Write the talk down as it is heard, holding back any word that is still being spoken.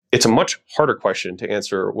it's a much harder question to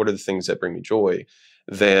answer, what are the things that bring me joy,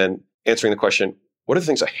 than answering the question, what are the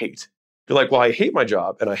things I hate? You're like, well, I hate my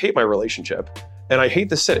job and I hate my relationship and I hate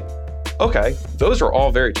the city. Okay, those are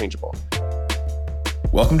all very changeable.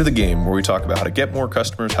 Welcome to The Game, where we talk about how to get more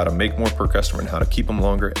customers, how to make more per customer, and how to keep them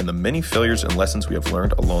longer, and the many failures and lessons we have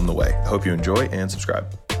learned along the way. I hope you enjoy and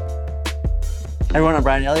subscribe. Hey everyone, I'm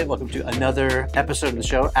Bryan Elliot. Welcome to another episode of the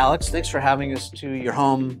show. Alex, thanks for having us to your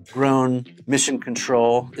homegrown mission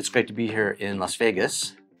control. It's great to be here in Las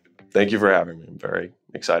Vegas. Thank you for having me. I'm very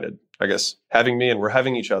excited. I guess having me, and we're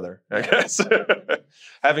having each other, I guess.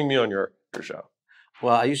 Having me on your show.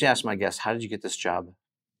 Well, I usually ask my guests, how did you get this job?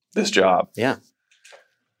 This job? Yeah.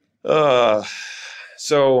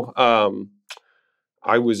 So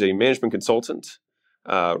I was a management consultant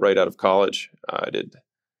right out of college. I did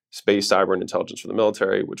space, cyber, and intelligence for the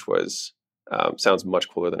military, which was sounds much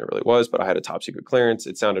cooler than it really was, but I had a top secret clearance.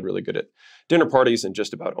 It sounded really good at dinner parties and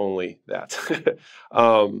just about only that.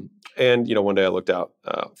 And, one day I looked out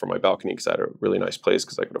from my balcony because I had a really nice place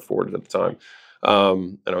because I could afford it at the time.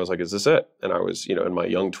 And I was like, is this it? And I was, in my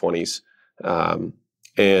young 20s. At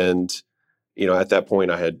that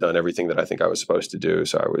point I had done everything that I think I was supposed to do.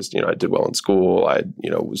 So I was, I did well in school. I,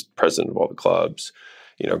 was president of all the clubs,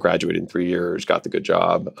 graduated in 3 years, got the good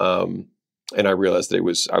job. And I realized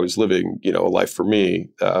that I was living, a life for me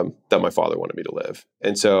that my father wanted me to live.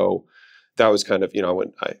 And so that was kind of,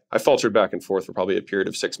 I faltered back and forth for probably a period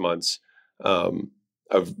of 6 months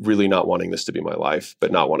of really not wanting this to be my life,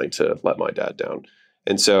 but not wanting to let my dad down.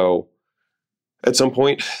 And so at some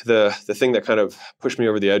point, the thing that kind of pushed me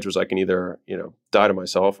over the edge was I can either, die to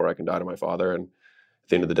myself or I can die to my father. And at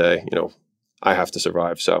the end of the day, I have to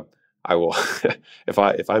survive. So I will, if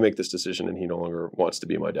I make this decision and he no longer wants to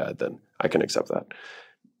be my dad, then I can accept that.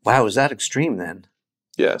 Wow, is that extreme then?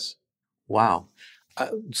 Yes. Wow.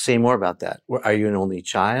 Say more about that. Are you an only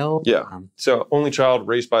child? Yeah. So only child,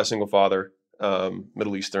 raised by a single father,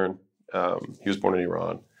 Middle Eastern. He was born in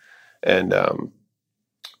Iran. And,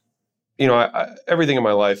 everything in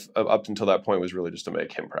my life up until that point was really just to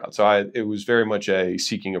make him proud. So it was very much a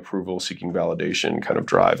seeking approval, seeking validation kind of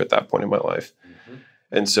drive at that point in my life. Mm-hmm.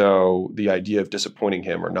 And so the idea of disappointing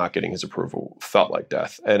him or not getting his approval felt like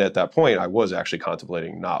death. And at that point, I was actually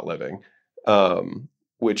contemplating not living,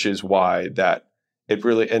 which is why that it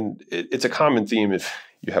really, and it's a common theme if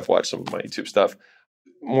you have watched some of my YouTube stuff.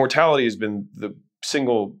 Mortality has been the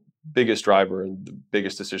single biggest driver and the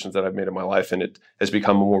biggest decisions that I've made in my life. And it has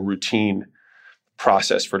become a more routine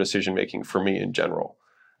process for decision-making for me in general,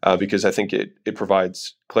 because I think it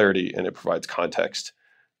provides clarity and it provides context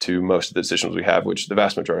to most of the decisions we have, which the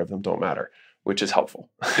vast majority of them don't matter, which is helpful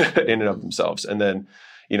in and of themselves. And then,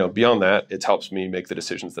 beyond that, it helps me make the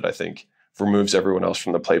decisions that I think removes everyone else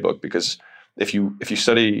from the playbook. Because if you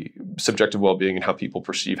study subjective well-being and how people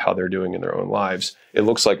perceive how they're doing in their own lives, it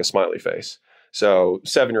looks like a smiley face. So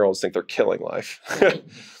 7-year-olds think they're killing life.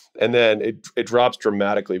 And then it drops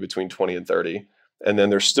dramatically between 20 and 30. And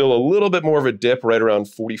then there's still a little bit more of a dip right around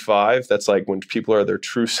 45. That's like when people are their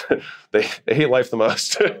true, they hate life the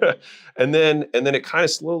most. and then it kind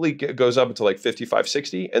of slowly goes up until like 55,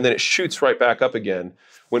 60. And then it shoots right back up again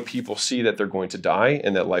when people see that they're going to die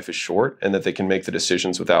and that life is short and that they can make the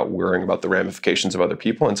decisions without worrying about the ramifications of other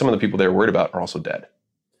people. And some of the people they're worried about are also dead.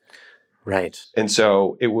 Right. And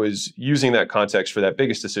so it was using that context for that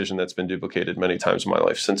biggest decision that's been duplicated many times in my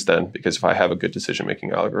life since then, because if I have a good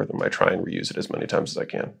decision-making algorithm, I try and reuse it as many times as I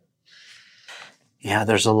can. Yeah,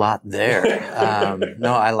 there's a lot there.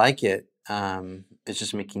 No, I like it. It's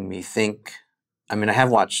just making me think. I mean, I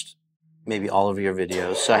have watched maybe all of your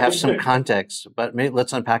videos, so I have some context, but maybe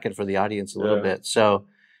let's unpack it for the audience a little bit. So,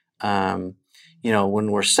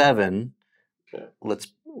 when we're 7, let's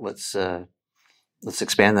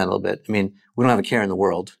expand that a little bit. I mean, we don't have a care in the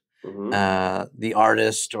world. Mm-hmm. The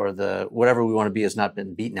artist or the whatever we want to be has not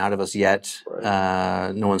been beaten out of us yet.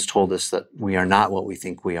 Right. No one's told us that we are not what we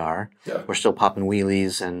think we are. Yeah. We're still popping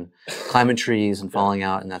wheelies and climbing trees and falling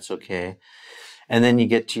out, and that's okay. And then you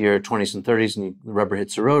get to your 20s and 30s and the rubber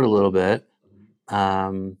hits the road a little bit.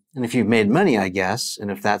 And if you've made money, I guess,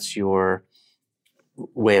 and if that's your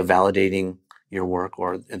way of validating your work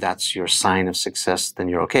or that's your sign of success, then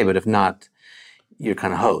you're okay. But if not, you're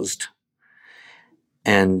kind of hosed.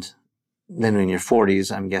 And then in your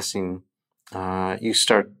 40s, I'm guessing you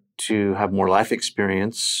start to have more life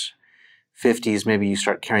experience. 50s, maybe you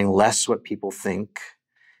start caring less what people think.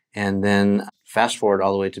 And then fast forward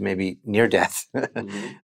all the way to maybe near death.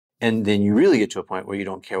 Mm-hmm. And then you really get to a point where you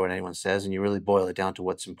don't care what anyone says and you really boil it down to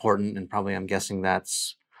what's important. And probably I'm guessing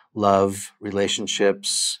that's love,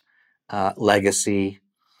 relationships, legacy.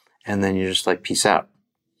 And then you're just like, peace out.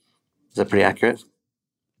 Is that pretty accurate?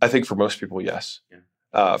 I think for most people, yes.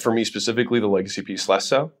 Yeah. For me specifically, the legacy piece less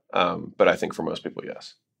so, but I think for most people,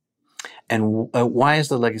 yes. And why is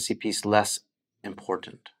the legacy piece less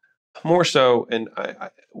important? More so, and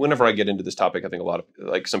whenever I get into this topic, I think a lot of,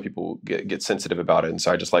 like, some people get sensitive about it, and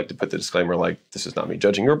so I just like to put the disclaimer, like, this is not me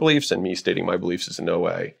judging your beliefs, and me stating my beliefs is in no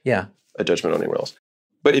way a judgment on anyone else.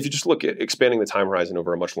 But if you just look at expanding the time horizon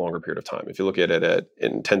over a much longer period of time, if you look at it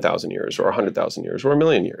in 10,000 years or 100,000 years or a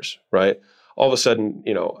million years, right? All of a sudden,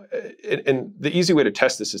 and the easy way to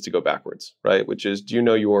test this is to go backwards, right? Which is, do you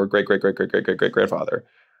know your great-great-great-great-great-great-great-grandfather?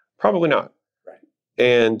 Probably not. Right.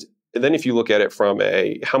 And then if you look at it from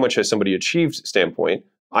a how much has somebody achieved standpoint,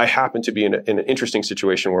 I happen to be in an interesting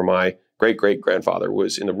situation where my great-great-grandfather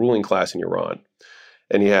was in the ruling class in Iran.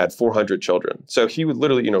 And he had 400 children. So he would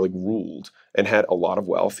literally, like, ruled and had a lot of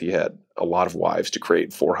wealth. He had a lot of wives to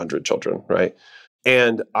create 400 children, right?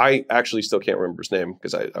 And I actually still can't remember his name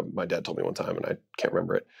because my dad told me one time and I can't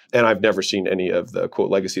remember it. And I've never seen any of the,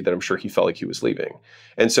 quote, legacy that I'm sure he felt like he was leaving.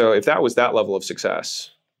 And so if that was that level of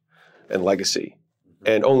success and legacy,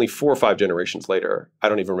 and only 4 or 5 generations later, I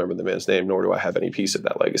don't even remember the man's name, nor do I have any piece of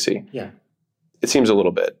that legacy. Yeah. It seems a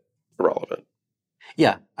little bit irrelevant.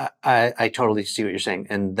 Yeah, I totally see what you're saying.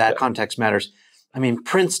 And that context matters. I mean,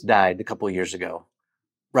 Prince died a couple of years ago,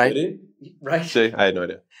 right? Did he? Right. See, I had no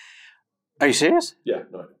idea. Are you serious? Yeah,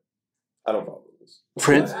 no idea. I don't follow this.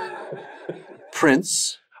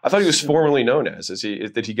 Prince. I thought he was formerly known as.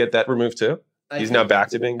 Did he get that removed too? He's now back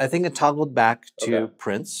to being. I think it toggled back to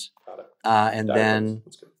Prince. And then,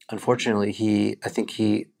 unfortunately, he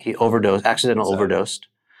overdosed, overdosed,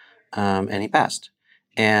 and he passed.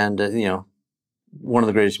 And, one of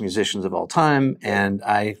the greatest musicians of all time. And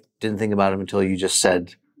I didn't think about him until you just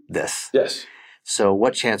said this. Yes. So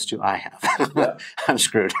what chance do I have? Yeah. I'm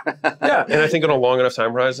screwed. Yeah. And I think on a long enough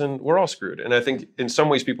time horizon, we're all screwed. And I think in some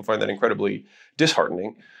ways people find that incredibly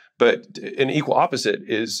disheartening. But an equal opposite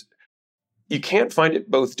is you can't find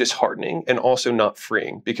it both disheartening and also not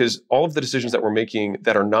freeing, because all of the decisions that we're making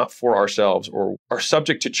that are not for ourselves or are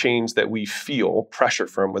subject to change that we feel pressure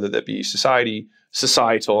from, whether that be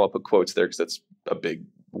societal, I'll put quotes there because that's a big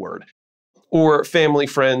word, or family,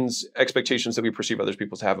 friends, expectations that we perceive others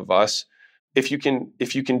people to have of us. If you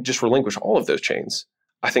can just relinquish all of those chains,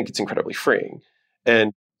 I think it's incredibly freeing.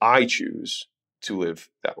 And I choose to live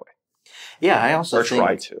that way. Yeah, I also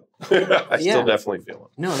try to. I still definitely feel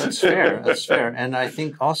it. No, that's fair. That's fair. And I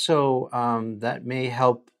think also that may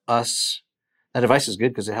help us. That advice is good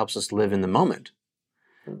because it helps us live in the moment.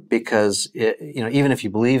 Because even if you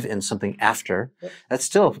believe in something after, that's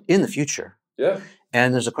still in the future. Yeah.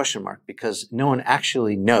 And there's a question mark because no one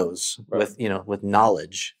actually knows with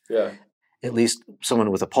knowledge. Yeah. At least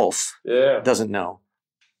someone with a pulse doesn't know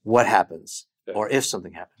what happens. Or if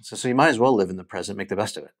something happens. So you might as well live in the present, make the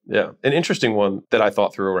best of it. Yeah. An interesting one that I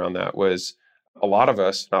thought through around that was a lot of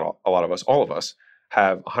us, not a lot of us, all of us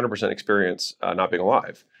have 100% experience not being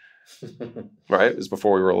alive. Right? It was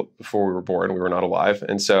before we were born, we were not alive.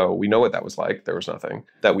 And so we know what that was like. There was nothing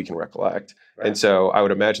that we can recollect. Right. And so I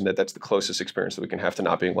would imagine that that's the closest experience that we can have to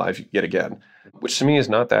not being alive yet again, which to me is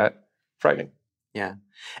not that frightening. Yeah.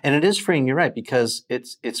 And it is freeing, you're right, because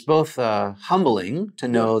it's both humbling to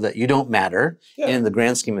know that you don't matter in the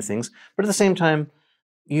grand scheme of things, but at the same time,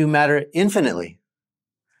 you matter infinitely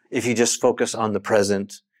if you just focus on the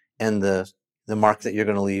present and the mark that you're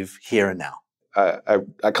going to leave here and now.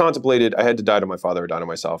 I contemplated, I had to die to my father or die to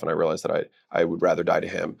myself, and I realized that I would rather die to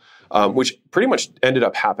him, which pretty much ended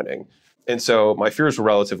up happening. And so my fears were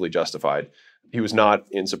relatively justified. He was not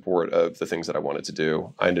in support of the things that I wanted to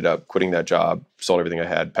do. I ended up quitting that job, sold everything I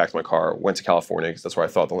had, packed my car, went to California because that's where I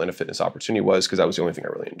thought the Atlanta fitness opportunity was because that was the only thing I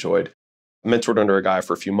really enjoyed. Mentored under a guy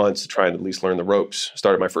for a few months to try and at least learn the ropes.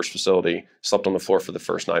 Started my first facility, slept on the floor for the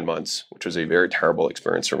first 9 months, which was a very terrible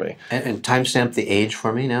experience for me. And timestamp the age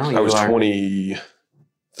for me now? I was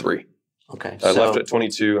 23. Okay. I left at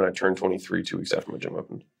 22 and I turned 23 2 weeks after my gym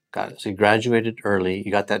opened. Got it. So you graduated early, you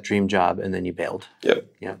got that dream job, and then you bailed.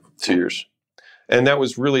 Yep. Yeah. 2 years. And that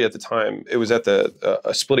was really at the time, it was at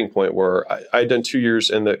a splitting point where I had done 2 years,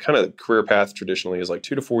 and the kind of career path traditionally is like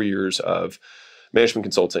 2 to 4 years of management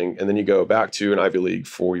consulting. And then you go back to an Ivy League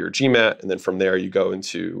 4-year GMAT. And then from there you go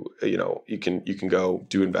into, you can go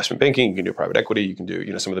do investment banking, you can do private equity, you can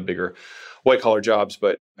do, some of the bigger white collar jobs,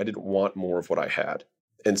 but I didn't want more of what I had.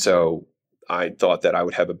 And so I thought that I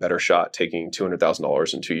would have a better shot taking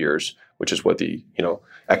 $200,000 in 2 years, which is what the,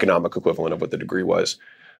 economic equivalent of what the degree was,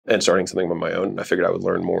 and starting something on my own. And I figured I would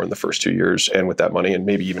learn more in the first 2 years and with that money, and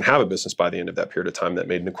maybe even have a business by the end of that period of time that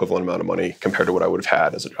made an equivalent amount of money compared to what I would have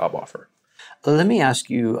had as a job offer. Let me ask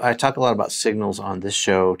you, I talk a lot about signals on this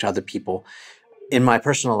show to other people. In my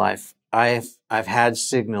personal life, I've had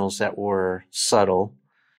signals that were subtle,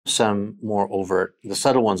 some more overt. The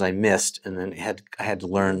subtle ones I missed, and then I had to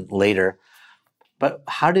learn later. But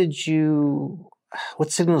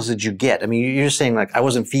what signals did you get? I mean, you're saying like I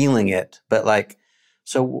wasn't feeling it, but like,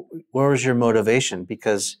 so where was your motivation?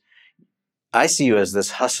 Because I see you as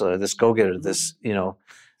this hustler, this go-getter, this,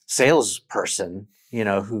 salesperson,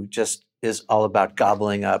 who just is all about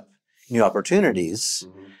gobbling up new opportunities.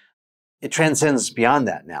 Mm-hmm. It transcends beyond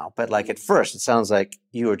that now. But like at first, it sounds like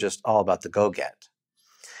you were just all about the go-get.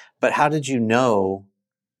 But how did you know,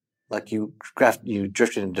 like you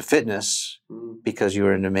drifted into fitness because you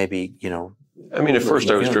were into maybe, I mean, at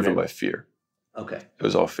first I was driven by fear. Okay. It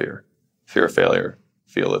was all fear. Fear of failure,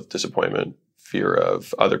 fear of disappointment, fear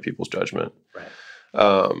of other people's judgment. Right.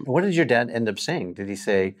 What did your dad end up saying? Did he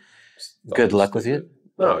say, good luck with you?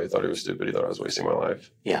 No, he thought he was stupid. He thought I was wasting my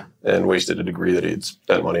life. Yeah. And wasted a degree that he'd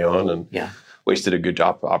spent money on, and wasted a good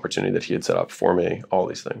job opportunity that he had set up for me, all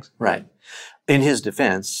these things. Right. In his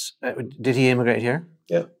defense, did he immigrate here?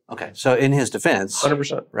 Yeah. Okay. So in his defense.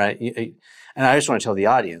 100%. Right. And I just want to tell the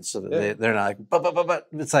audience so that they're not like, but.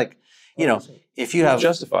 It's like, if you have.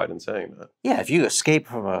 Justified in saying that. Yeah. If you escape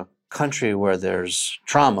from a country where there's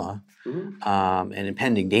trauma and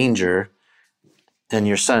impending danger, then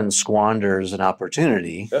your son squanders an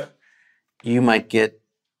opportunity, you might get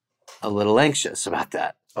a little anxious about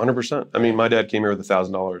that. 100%. I mean, my dad came here with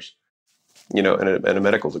 $1,000, and a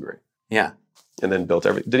medical degree. Yeah. And then built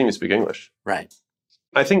everything. Didn't even speak English. Right.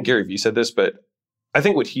 I think Gary Vee said this, but I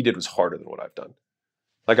think what he did was harder than what I've done.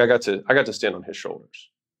 Like I got to stand on his shoulders.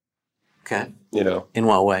 Okay. In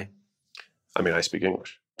what way? I mean, I speak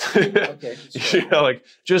English. Okay. Like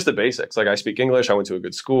just the basics. Like I speak English. I went to a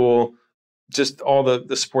good school. Just all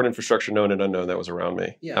the support infrastructure, known and unknown, that was around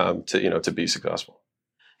me. Yeah. To be successful.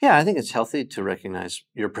 Yeah, I think it's healthy to recognize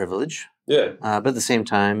your privilege. Yeah. But at the same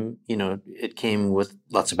time, it came with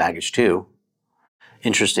lots of baggage too.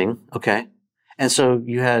 Interesting. Okay. And so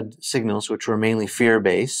you had signals which were mainly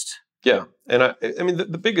fear-based. Yeah. And I mean,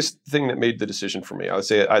 the biggest thing that made the decision for me, I would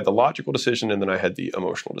say I had the logical decision and then I had the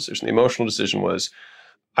emotional decision. The emotional decision was,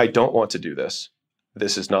 I don't want to do this.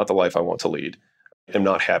 This is not the life I want to lead. I'm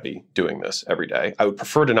not happy doing this every day. I would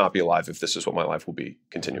prefer to not be alive if this is what my life will be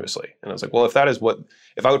continuously. And I was like, well, if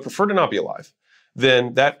I would prefer to not be alive,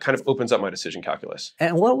 then that kind of opens up my decision calculus.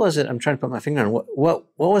 And what was it? I'm trying to put my finger on what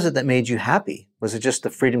was it that made you happy? Was it just the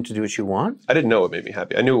freedom to do what you want? I didn't know what made me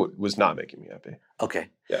happy. I knew it was not making me happy. Okay.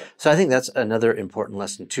 Yeah. So I think that's another important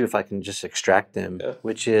lesson too, if I can just extract them,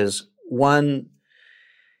 which is one,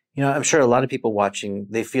 I'm sure a lot of people watching,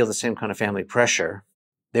 they feel the same kind of family pressure.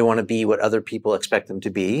 They want to be what other people expect them to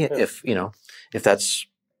be, if that's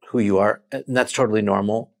who you are. And that's totally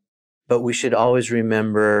normal. But we should always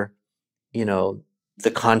remember,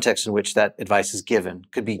 the context in which that advice is given.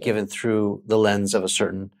 Could be given through the lens of a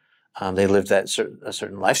certain, they lived a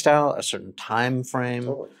certain lifestyle, a certain time frame.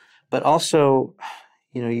 Totally. But also,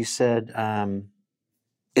 you said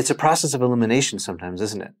it's a process of elimination sometimes,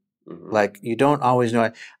 isn't it? Mm-hmm. Like you don't always know.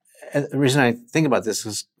 And the reason I think about this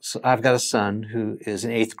is I've got a son who is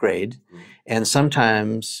in 8th grade, and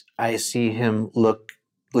sometimes I see him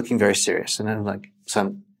looking very serious, and I'm like,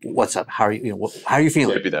 "Son, what's up? How are you? How are you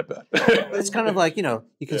feeling?" Can't be that bad. It's kind of like you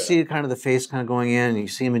can see kind of the face kind of going in, and you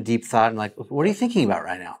see him in deep thought, and like, "What are you thinking about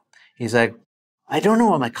right now?" He's like, "I don't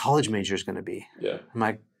know what my college major is going to be." Yeah. I'm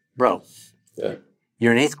like, "Bro,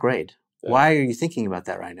 you're in 8th grade. Yeah. Why are you thinking about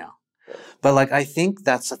that right now?" Yeah. But like, I think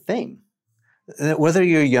that's a thing. Whether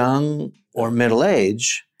you're young or middle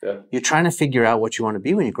age, you're trying to figure out what you want to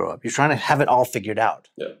be when you grow up. You're trying to have it all figured out.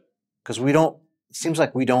 Yeah. Because it seems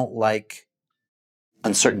like we don't like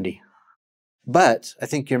uncertainty. But I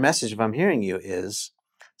think your message, if I'm hearing you, is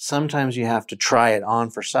sometimes you have to try it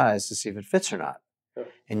on for size to see if it fits or not. Yeah.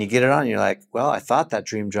 And you get it on, and you're like, well, I thought that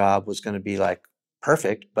dream job was going to be like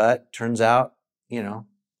perfect, but turns out,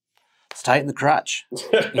 it's tight in the crotch.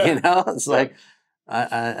 It's like,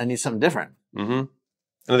 I need something different. Mm-hmm. And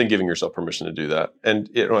I think giving yourself permission to do that. And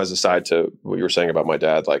as a side to what you were saying about my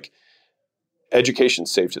dad, like education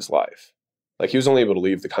saved his life. Like he was only able to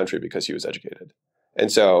leave the country because he was educated.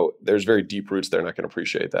 And so there's very deep roots there, and I can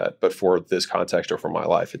appreciate that. But for this context or for my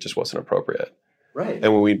life, it just wasn't appropriate. Right.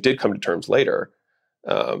 And when we did come to terms later,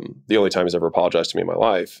 the only time he's ever apologized to me in my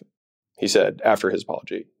life, he said after his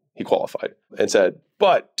apology, he qualified and said,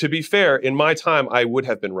 but to be fair, in my time, I would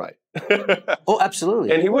have been right. Oh,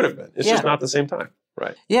 absolutely. And he would have been. It's just not the same time.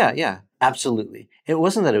 Right. Yeah, absolutely. It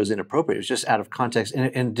wasn't that it was inappropriate. It was just out of context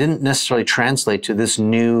and didn't necessarily translate to this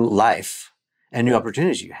new life and new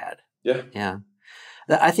opportunities you had. Yeah. Yeah.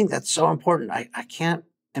 I think that's so important. I can't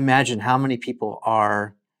imagine how many people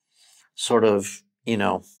are sort of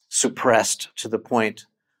suppressed to the point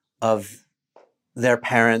of their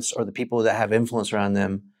parents or the people that have influence around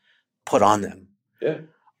them put on them. Yeah.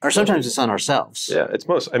 Or sometimes it's on ourselves. Yeah,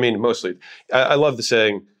 mostly. I love the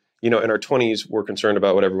saying, in our 20s, we're concerned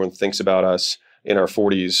about what everyone thinks about us. In our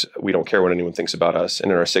 40s, we don't care what anyone thinks about us.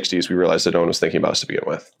 And in our 60s, we realize that no one was thinking about us to begin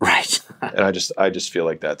with. Right. And I just feel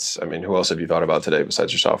like that's, who else have you thought about today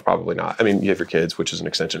besides yourself? Probably not. You have your kids, which is an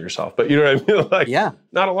extension of yourself, but you know what I mean? Like, yeah,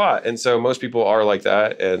 not a lot. And so most people are like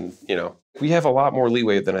that. And, we have a lot more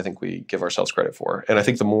leeway than I think we give ourselves credit for. And I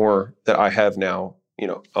think the more that I have now,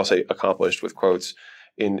 I'll say accomplished with quotes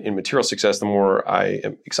in material success, the more I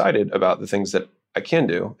am excited about the things that I can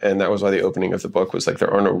do. And that was why the opening of the book was like,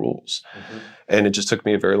 there are no rules. Mm-hmm. And it just took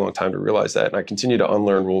me a very long time to realize that. And I continue to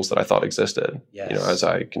unlearn rules that I thought existed, as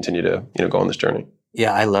I continue to, go on this journey.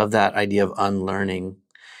 Yeah, I love that idea of unlearning.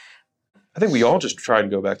 I think we all just try to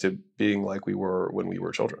go back to being like we were when we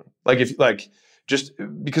were children. Just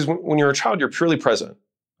because when you're a child, you're purely present,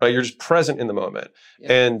 right? You're just present in the moment.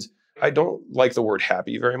 Yeah. And I don't like the word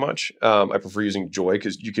happy very much. I prefer using joy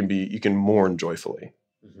because you can mourn joyfully.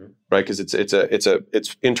 Mm-hmm. Right, because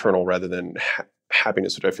it's internal rather than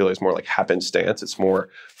happiness, which I feel is more like happenstance. It's more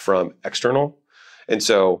from external, and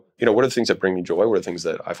so what are the things that bring me joy? What are the things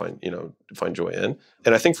that I find joy in?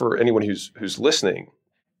 And I think for anyone who's listening,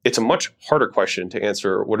 it's a much harder question to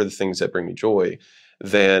answer. What are the things that bring me joy,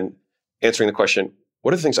 than answering the question,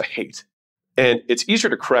 what are the things I hate? And it's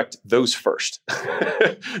easier to correct those first.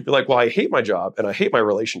 You're like, well, I hate my job and I hate my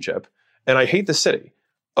relationship and I hate the city.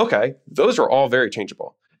 Okay, those are all very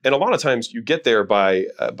changeable. And a lot of times you get there by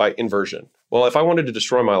inversion. Well, if I wanted to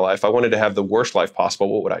destroy my life, I wanted to have the worst life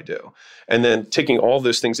possible, what would I do? And then taking all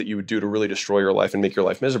those things that you would do to really destroy your life and make your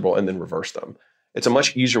life miserable and then reverse them. It's a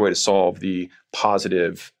much easier way to solve the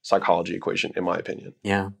positive psychology equation, in my opinion.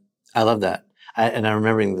 Yeah, I love that. And I'm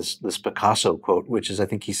remembering this Picasso quote, which is, I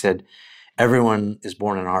think he said, everyone is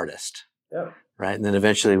born an artist. Yeah. Right? And then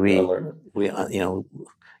eventually we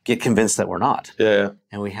get convinced that we're not. Yeah.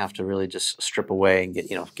 And we have to really just strip away and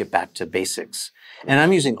get back to basics. And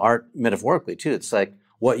I'm using art metaphorically too. It's like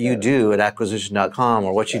what you do at acquisition.com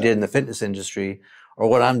or what you did in the fitness industry or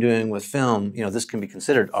what I'm doing with film, this can be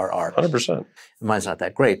considered our art. 100%. Mine's not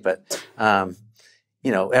that great, but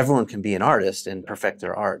everyone can be an artist and perfect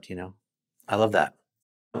their art, I love that.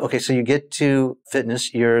 Okay, so you get to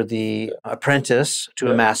fitness, you're the apprentice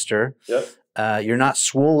to a master. Yep. You're not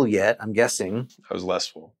swole yet, I'm guessing. I was less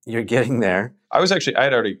swole. You're getting there. I was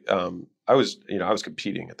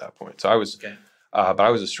competing at that point. So I was, but I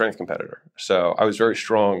was a strength competitor. So I was very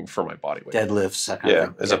strong for my body weight. Deadlifts, that kind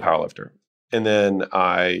of thing. As a powerlifter. And then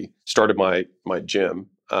I started my gym.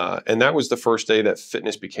 And that was the first day that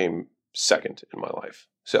fitness became second in my life.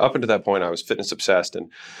 So up until that point, I was fitness obsessed.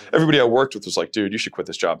 And everybody I worked with was like, dude, you should quit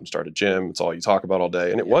this job and start a gym. It's all you talk about all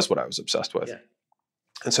day. And it was what I was obsessed with. Yeah.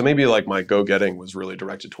 And so maybe like my go-getting was really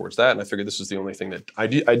directed towards that. And I figured this was the only thing that I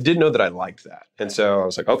did know that I liked that. And so I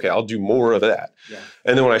was like, okay, I'll do more of that. Yeah.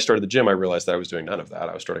 And then when I started the gym, I realized that I was doing none of that.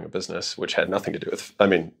 I was starting a business, which had nothing to do with,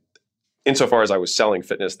 insofar as I was selling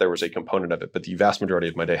fitness, there was a component of it, but the vast majority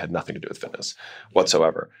of my day had nothing to do with fitness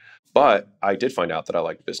whatsoever. But I did find out that I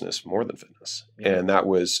liked business more than fitness. Yeah. And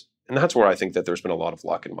that's where I think that there's been a lot of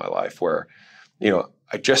luck in my life where,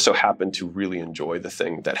 I just so happen to really enjoy the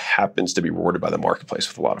thing that happens to be rewarded by the marketplace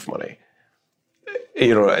with a lot of money.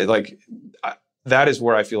 That is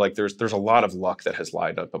where I feel like there's a lot of luck that has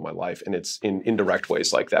lined up in my life, and it's in indirect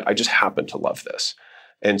ways like that. I just happen to love this.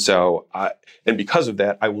 And so, and because of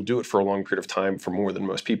that, I will do it for a long period of time for more than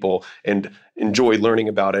most people and enjoy learning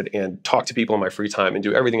about it and talk to people in my free time and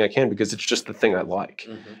do everything I can because it's just the thing I like.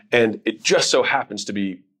 Mm-hmm. And it just so happens to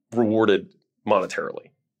be rewarded monetarily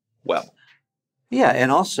well. Yeah,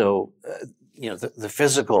 and also, the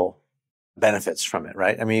physical benefits from it,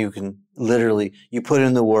 right? You can literally, you put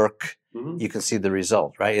in the work, you can see the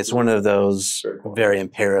result, right? It's one of those very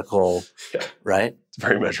empirical, right? It's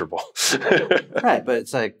very measurable. Right, but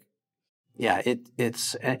it's like,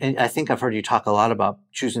 it's, and I think I've heard you talk a lot about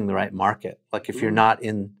choosing the right market. Like if you're not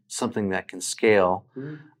in something that can scale,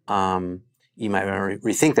 you might want to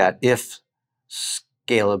rethink that if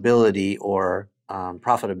scalability or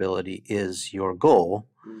profitability is your goal,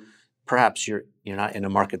 perhaps you're not in a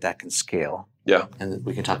market that can scale. Yeah. And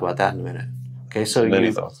we can talk about that in a minute. Okay, so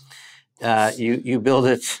you build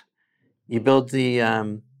it, you build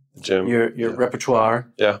the gym, your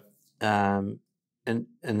repertoire. Yeah. And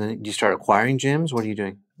then you start acquiring gyms? What are you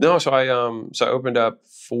doing? No, so I opened up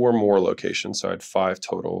 4 more locations. So I had 5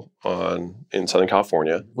 total in Southern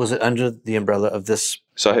California. Was it under the umbrella of this?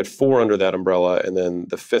 So I had 4 under that umbrella, and then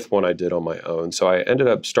the 5th one I did on my own. So I ended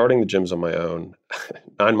up starting the gyms on my own.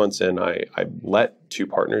 9 months in, I let 2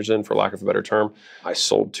 partners in, for lack of a better term. I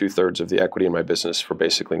sold 2/3 of the equity in my business for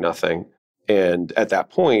basically nothing. And at that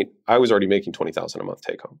point, I was already making $20,000 a month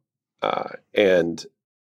take home. And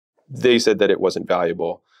they said that it wasn't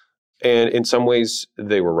valuable. And in some ways,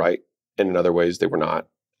 they were right. And in other ways, they were not.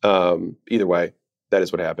 Either way, that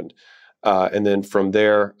is what happened. And then from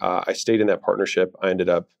there, I stayed in that partnership. I ended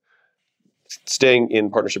up staying in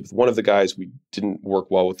partnership with one of the guys. We didn't work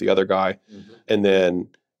well with the other guy. Mm-hmm. And then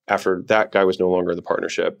after that guy was no longer in the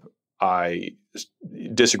partnership, I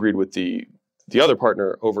disagreed with the other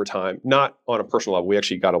partner over time, not on a personal level. We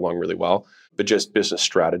actually got along really well, but just business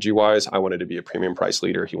strategy wise, I wanted to be a premium price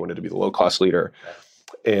leader. He wanted to be the low cost leader.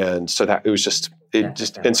 And so that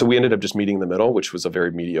and so we ended up just meeting in the middle, which was a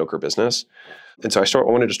very mediocre business. And so I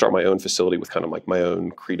wanted to start my own facility with kind of like my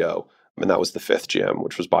own credo. And that was the 5th gym,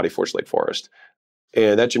 which was Body Forge Lake Forest.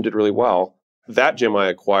 And that gym did really well. That gym I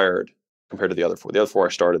acquired compared to the other 4. The other 4 I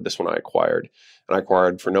started, this one I acquired. And I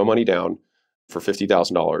acquired for no money down for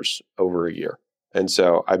 $50,000 over a year. And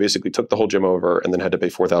so I basically took the whole gym over and then had to pay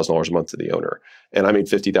 $4,000 a month to the owner. And I made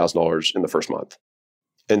 $50,000 in the first month.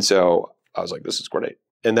 And so I was like, this is great.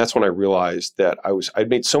 And that's when I realized that I'd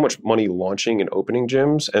made so much money launching and opening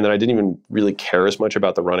gyms, and then I didn't even really care as much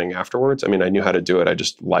about the running afterwards. I mean, I knew how to do it. I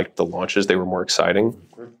just liked the launches. They were more exciting.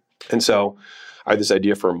 And so I had this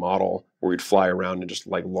idea for a model where we'd fly around and just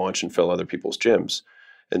like launch and fill other people's gyms.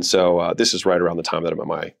 And so this is right around the time that I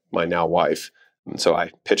met my now wife. And so I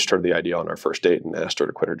pitched her the idea on our first date and asked her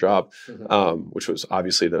to quit her job, which was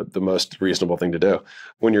obviously the most reasonable thing to do.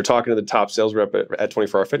 When you're talking to the top sales rep at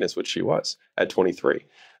 24 Hour Fitness, which she was at 23.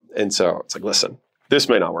 And so it's like, listen, this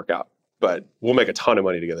may not work out, but we'll make a ton of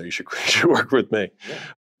money together. You should work with me. Yeah.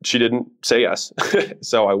 She didn't say yes.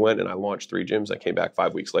 So I went and I launched 3 gyms. I came back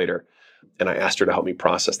 5 weeks later and I asked her to help me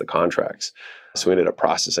process the contracts. So we ended up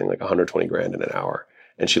processing like $120,000 in an hour.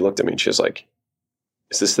 And she looked at me and she was like,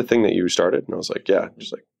 is this the thing that you started? And I was like, yeah.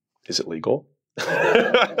 She's like, is it legal?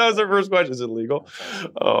 That was her first question. Is it legal?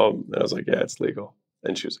 And I was like, yeah, it's legal.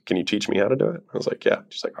 And she was like, can you teach me how to do it? I was like, yeah.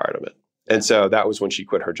 She's like, all right, I'm in. And so that was when she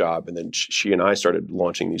quit her job. And then she and I started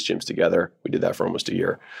launching these gyms together. We did that for almost a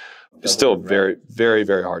year. It's still a very, very,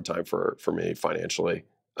 very hard time for me financially.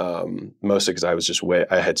 Mostly because I was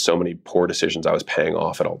I had so many poor decisions I was paying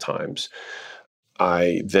off at all times.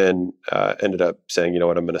 I then ended up saying, you know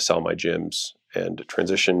what, I'm going to sell my gyms and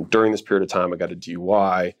transition. During this period of time, I got a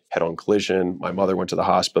DUI, head-on collision. My mother went to the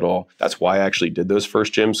hospital. That's why I actually did those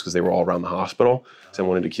first gyms, because they were all around the hospital, because I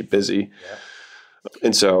wanted to keep busy. Yeah.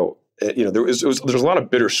 And so, there's a lot of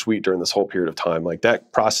bittersweet during this whole period of time. Like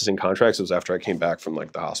that processing contracts was after I came back from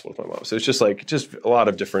like the hospital with my mom. So it's just a lot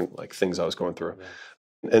of different like things I was going through.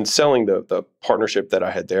 Yeah. And selling the partnership that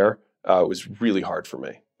I had there was really hard for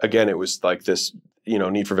me. Again, it was like this,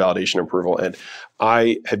 need for validation and approval. And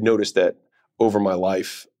I had noticed that over my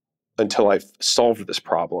life, until I solved this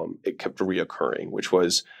problem, it kept reoccurring, which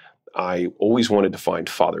was I always wanted to find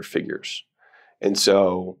father figures. And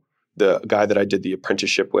so the guy that I did the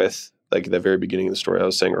apprenticeship with, like at the very beginning of the story I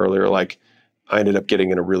was saying earlier, like I ended up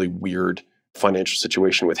getting in a really weird financial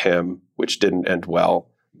situation with him, which didn't end well.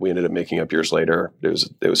 We ended up making up years later.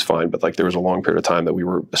 It was fine, but like there was a long period of time that we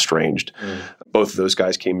were estranged. Both of those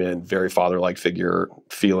guys came in, very father-like figure,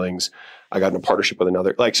 feelings. I got in a partnership with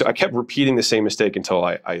another. So I kept repeating the same mistake until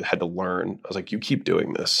I had to learn. I was like, you keep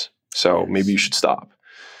doing this, so maybe you should stop.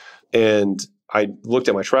 And I looked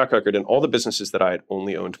at my track record, and all the businesses that I had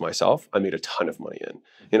only owned myself, I made a ton of money in.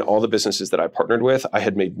 In all the businesses that I partnered with, I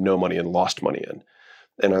had made no money and lost money in.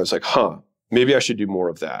 And I was like, maybe I should do more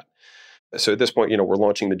of that. So at this point, we're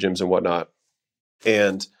launching the gyms and whatnot.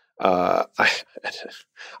 And I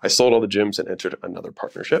sold all the gyms and entered another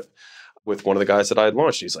partnership with one of the guys that I had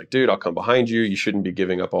launched. He's like, dude, I'll come behind you. You shouldn't be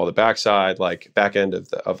giving up all the back end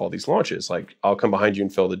of all these launches. Like I'll come behind you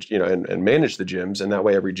and fill and manage the gyms. And that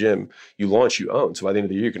way every gym you launch, you own. So by the end of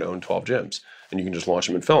the year, you can own 12 gyms and you can just launch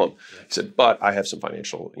them and fill them. He said, but I have some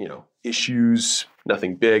financial, issues,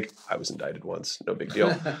 nothing big. I was indicted once, no big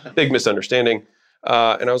deal. Big misunderstanding.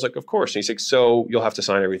 And I was like, of course. And he's like, so you'll have to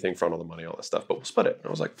sign everything, front all the money, all that stuff, but we'll split it. And I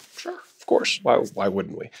was like, sure, of course. Why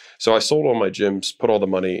wouldn't we? So I sold all my gyms, put all the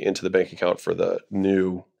money into the bank account for the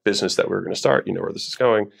new business that we were going to start. You know where this is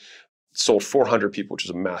going. Sold 400 people, which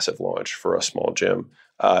is a massive launch for a small gym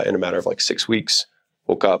in a matter of like 6 weeks.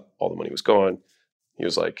 Woke up, all the money was gone. He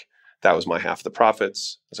was like, that was my half of the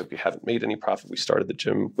profits. I was like, we haven't made any profit. We started the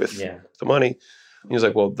gym with the money. He was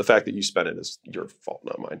like, well, the fact that you spent it is your fault,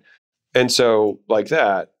 not mine. And so like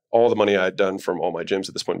that, all the money I had done from all my gyms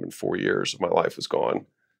at this point had been 4 years of my life was gone.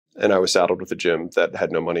 And I was saddled with a gym that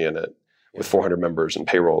had no money in it with 400 members and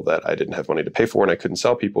payroll that I didn't have money to pay for. And I couldn't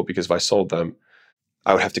sell people because if I sold them,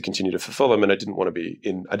 I would have to continue to fulfill them. And I didn't want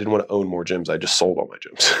to own more gyms. I just sold all my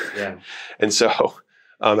gyms. Yeah. And so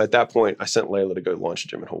at that point, I sent Layla to go launch a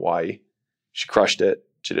gym in Hawaii. She crushed it.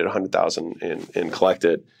 She did 100,000 and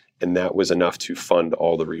collected. And that was enough to fund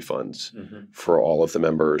all the refunds for all of the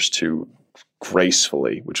members to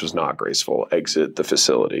gracefully, which was not graceful, exit the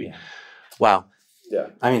facility. Yeah. Wow. Yeah.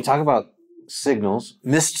 I mean, talk about signals,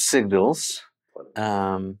 missed signals,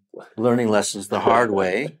 learning lessons the hard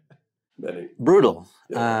way. Brutal.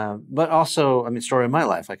 Yeah. But also, I mean, story of my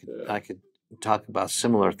life. I could talk about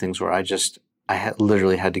similar things where I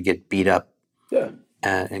literally had to get beat up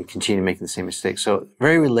and continue making the same mistakes. So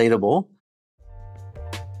very relatable.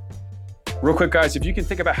 Real quick, guys, if you can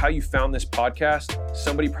think about how you found this podcast,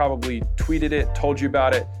 somebody probably tweeted it, told you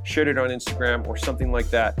about it, shared it on Instagram or something like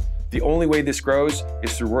that. The only way this grows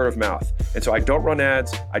is through word of mouth. And so I don't run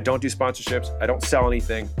ads, I don't do sponsorships, I don't sell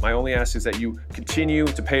anything. My only ask is that you continue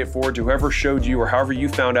to pay it forward to whoever showed you or however you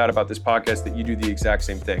found out about this podcast, that you do the exact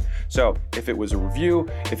same thing. So if it was a review,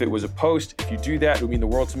 if it was a post, if you do that, it would mean the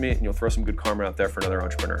world to me, and you'll throw some good karma out there for another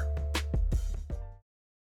entrepreneur.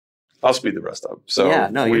 I'll speed the rest up. So yeah,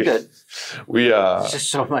 no, you're good. It's just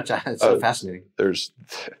so much. It's so fascinating. There's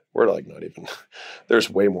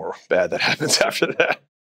way more bad that happens after that.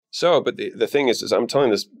 So, but the thing is I'm telling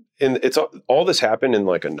this, and it's all this happened in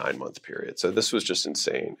like a 9-month period. So this was just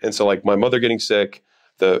insane. And so like my mother getting sick,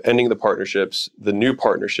 the ending of the partnerships, the new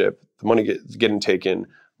partnership, the money getting taken,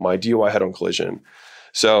 my DUI head-on collision.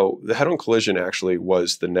 So the head-on collision actually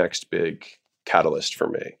was the next big catalyst for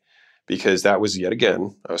me, because that was yet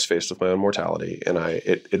again, I was faced with my own mortality, and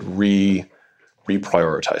it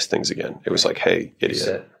reprioritized things again. It was like, hey,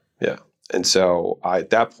 idiot. Yeah. And so at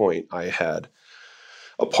that point, I had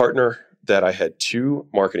a partner that I had 2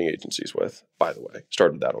 marketing agencies with, by the way,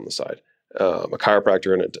 started that on the side, a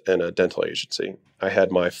chiropractor and a dental agency. I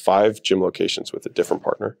had my 5 gym locations with a different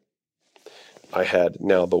partner. I had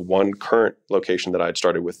now the 1 current location that I had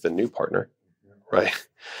started with the new partner, right?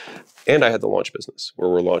 And I had the launch business where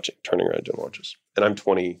we're turning around gym launches. And I'm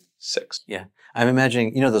 26. Yeah. I'm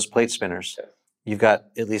imagining, those plate spinners. Yeah. You've got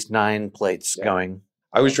at least 9 plates going.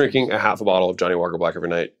 I was drinking a half a bottle of Johnny Walker Black every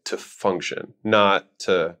night to function, not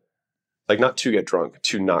to get drunk,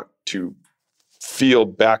 to feel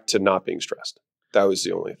back to not being stressed. That was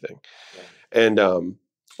the only thing. Yeah. And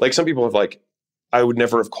like some people have I would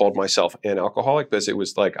never have called myself an alcoholic, because it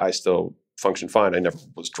was like I still functioned fine. I never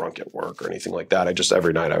was drunk at work or anything like that.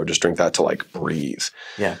 Every night I would just drink that to breathe.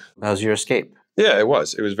 Yeah. That was your escape. Yeah, it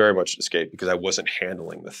was. It was very much an escape because I wasn't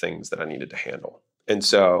handling the things that I needed to handle. And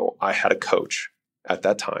so I had a coach at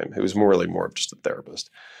that time who was more of just a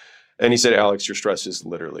therapist. And he said, Alex, your stress is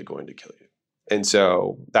literally going to kill you. And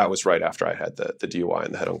so that was right after I had the DUI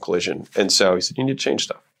and the head-on collision. And so he said, you need to change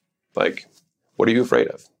stuff. What are you afraid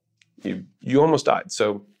of? You almost died,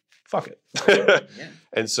 so fuck it. Yeah.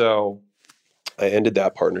 And so I ended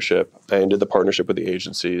that partnership. I ended the partnership with the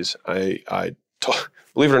agencies. Believe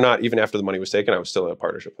it or not, even after the money was taken, I was still in a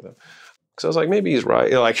partnership with him. Because I was like, maybe he's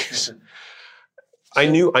right. I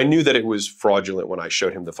knew that it was fraudulent when I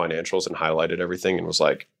showed him the financials and highlighted everything and was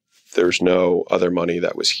like, there's no other money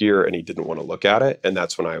that was here, and he didn't want to look at it. And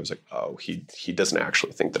that's when I was like, oh, he doesn't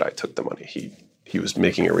actually think that I took the money. He was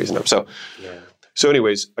making a reason up. So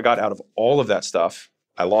anyways, I got out of all of that stuff.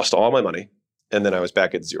 I lost all my money, and then I was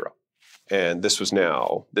back at 0. And this was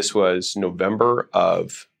November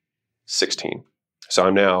of 16. So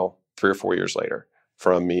I'm now 3 or 4 years later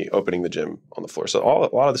from me opening the gym on the floor. So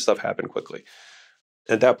a lot of this stuff happened quickly.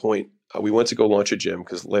 At that point, we went to go launch a gym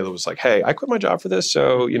because Layla was like, hey, I quit my job for this.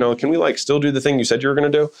 So, can we still do the thing you said you were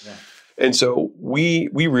going to do? Yeah. And so we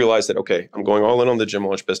realized that, okay, I'm going all in on the gym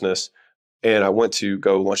launch business. And I went to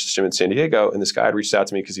go launch this gym in San Diego. And this guy had reached out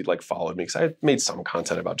to me because he'd followed me because I had made some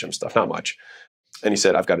content about gym stuff, not much. And he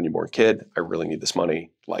said, I've got a newborn kid. I really need this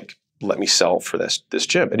money. Let me sell for this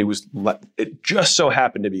gym. And it just so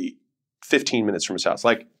happened to be 15 minutes from his house.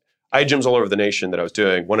 I had gyms all over the nation that I was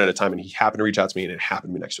doing one at a time, and he happened to reach out to me, and it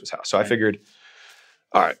happened to be next to his house. So I figured,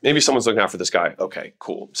 all right, maybe someone's looking out for this guy. Okay,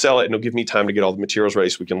 cool. Sell it, and it'll give me time to get all the materials ready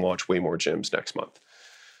so we can launch way more gyms next month.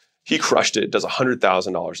 He crushed it, does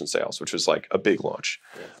 $100,000 in sales, which was a big launch.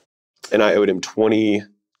 Yeah. And I owed him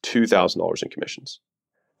 $22,000 in commissions.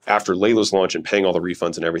 After Layla's launch and paying all the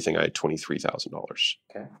refunds and everything, I had $23,000.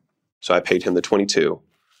 Okay. So I paid him the $22,000,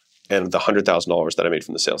 and the $100,000 that I made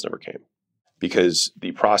from the sales never came. Because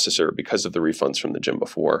the processor, because of the refunds from the gym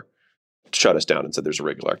before, shut us down and said there's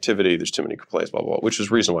irregular activity, there's too many complaints, blah, blah, blah, which was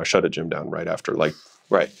the reason why I shut a gym down right after,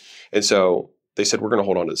 right. And so they said, we're going to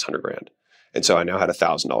hold on to this $100,000. And so I now had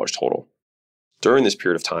 $1,000 total. During this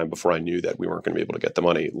period of time, before I knew that we weren't going to be able to get the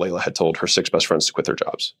money, Layla had told her 6 best friends to quit their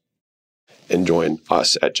jobs and join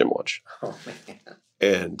us at gym launch. Oh, man.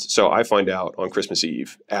 And so I find out on Christmas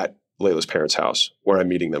Eve at Layla's parents' house, where I'm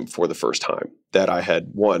meeting them for the first time, that I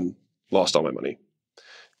had, 1, lost all my money.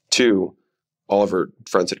 2, all of her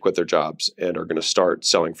friends had quit their jobs and are going to start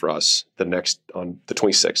selling for us on the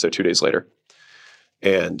 26th, so 2 days later.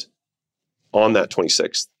 And on that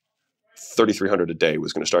 26th, $3,300 a day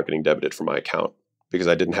was going to start getting debited from my account because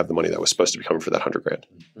I didn't have the money that was supposed to be coming for that $100,000.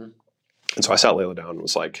 Mm-hmm. And so I sat Layla down and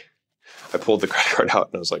was like, I pulled the credit card out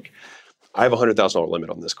and I was like, I have a $100,000 limit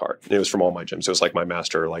on this card. And it was from all my gyms. So it was like my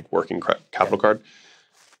master, working capital card.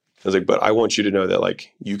 I was like, but I want you to know that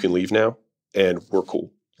you can leave now and we're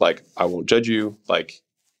cool. I won't judge you,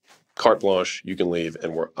 carte blanche, you can leave.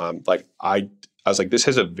 And I was like, this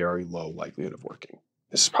has a very low likelihood of working.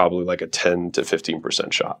 This is probably a 10 to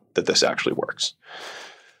 15% shot that this actually works.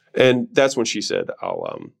 And that's when she said,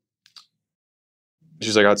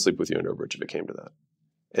 she's like, I'd sleep with you in Overbridge if it came to that.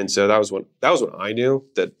 And so that was when I knew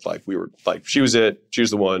that we were she was it, she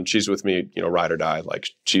was the one, she's with me, ride or die.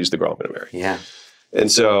 She's the girl I'm going to marry. Yeah.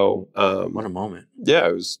 And so, what a moment. Yeah,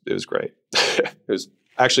 it was great. It was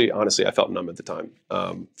actually, honestly, I felt numb at the time,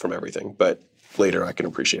 from everything, but later I can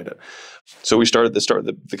appreciate it. So we started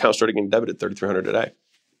the account started getting debited $3,300 a day.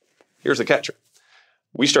 Here's the catcher.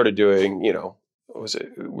 We started doing, what was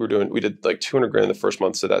it? We did $200,000 the first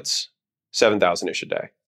month. So that's 7,000-ish a day.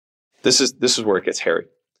 This is where it gets hairy.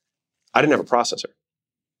 I didn't have a processor.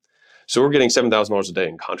 So we're getting $7,000 a day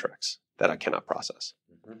in contracts that I cannot process.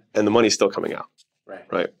 Mm-hmm. And the money's still coming out.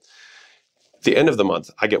 Right. At the end of the month,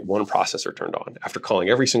 I get one processor turned on after calling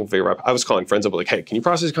every single favor rep. I was calling friends up hey, can you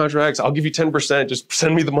process contracts? I'll give you 10%. Just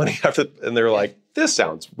send me the money after. And they were like, this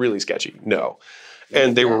sounds really sketchy. No.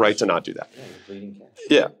 And they were right to not do that. Yeah, you're bleeding cash.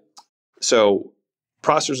 Yeah. So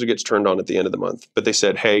processor gets turned on at the end of the month, but they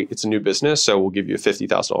said, hey, it's a new business, so we'll give you a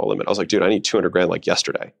 $50,000 limit. I was like, dude, I need $200,000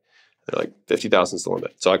 yesterday. They're like, 50,000 is the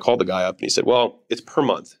limit. So I called the guy up and he said, well, it's per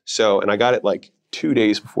month. So, and I got it 2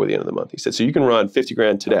 days before the end of the month. He said, so you can run 50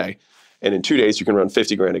 grand today, and in 2 days you can run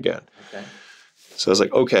 50 grand again. Okay. So I was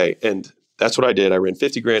like, okay. And that's what I did. I ran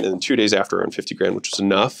 50 grand, and then 2 days after I ran 50 grand, which was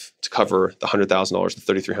enough to cover the $100,000,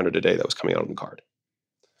 the $3,300 a day that was coming out on the card.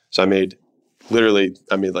 So I made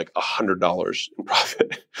 $100 in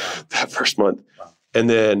profit that first month. Wow. And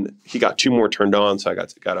then he got 2 more turned on. So I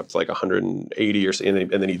got up to 180 or so. And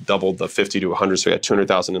then he doubled the 50 to 100. So we had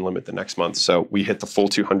 200,000 in limit the next month. So we hit the full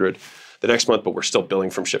 200 the next month, but we're still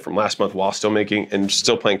billing from shit from last month while still making and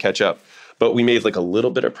still playing catch up. But we made a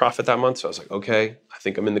little bit of profit that month. So I was like, okay, I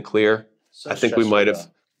think I'm in the clear. I think we might have,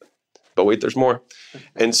 but wait, there's more.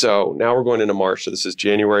 And so now we're going into March. So this is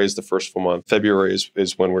January is the first full month. February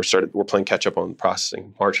is when we're playing catch up on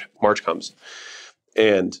processing. March comes.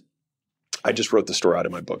 And I just wrote the story out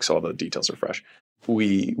in my book, so all the details are fresh.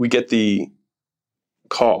 We get the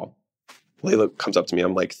call. Layla comes up to me.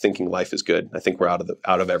 I'm thinking life is good. I think we're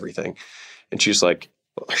out of everything. And she's like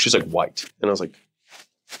white. And I was like,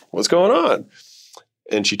 what's going on?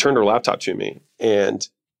 And she turned her laptop to me, and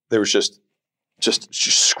there was just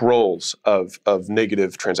scrolls of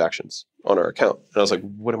negative transactions on our account. And I was like,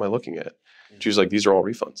 what am I looking at? She was like, these are all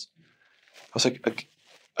refunds. I was like,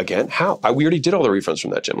 again? How? We already did all the refunds from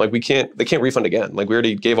that gym. They can't refund again. We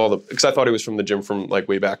already gave because I thought it was from the gym from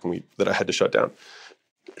way back that I had to shut down.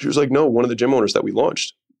 She was like, no, one of the gym owners that we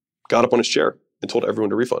launched got up on his chair and told everyone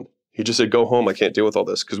to refund. He just said, go home. I can't deal with all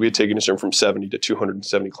this, because we had taken his gym from 70 to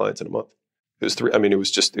 270 clients in a month. It was it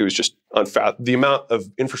was just the amount of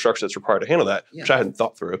infrastructure that's required to handle that, which I hadn't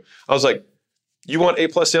thought through. I was like, you want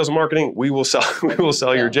A+ sales and marketing? We will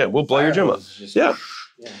sell your gym. We'll blow your gym up. Yeah.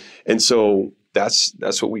 And so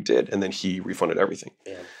that's what we did. And then he refunded everything.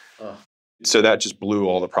 Yeah. Oh. So that just blew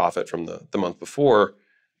all the profit from the month before.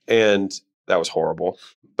 And that was horrible.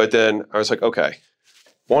 But then I was like, okay,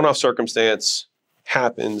 one-off circumstance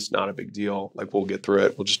happens, not a big deal. We'll get through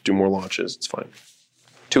it. We'll just do more launches. It's fine.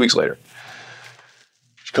 2 weeks later,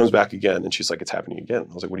 she comes back again and she's like, it's happening again.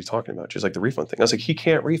 I was like, what are you talking about? She's like, the refund thing. I was like, he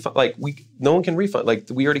can't refund. No one can refund.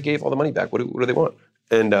 We already gave all the money back. What do they want?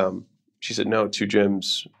 And she said, no, 2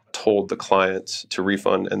 gyms told the client to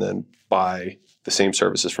refund and then buy the same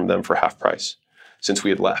services from them for half price since we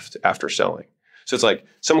had left after selling. So it's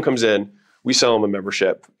someone comes in, we sell them a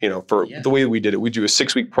membership, the way we did it. We do a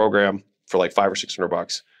 6-week program for $500 or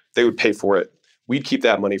 $600. They would pay for it. We'd keep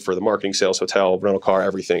that money for the marketing, sales, hotel, rental car,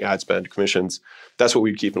 everything, ad spend, commissions. That's what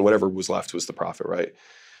we'd keep, and whatever was left was the profit, right?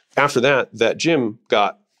 After that gym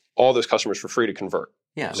got all those customers for free to convert.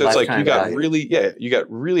 Yeah. So it's like you got value. you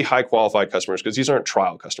got really high qualified customers because these aren't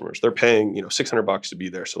trial customers. They're paying, $600 to be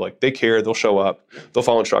there. So like they care, they'll show up, they'll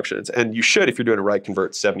follow instructions. And you should, if you're doing it right,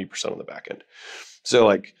 convert 70% on the back end. So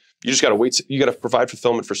like you just got to wait. You got to provide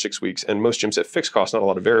fulfillment for 6 weeks. And most gyms have fixed costs, not a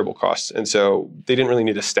lot of variable costs. And so they didn't really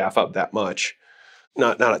need to staff up that much,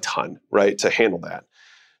 not a ton, right, to handle that.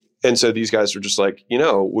 And so these guys were just like,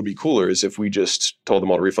 what would be cooler is if we just told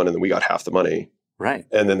them all to refund and then we got half the money. Right.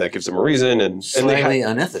 And then that gives them a reason. And slightly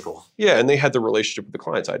unethical. Yeah. And they had the relationship with the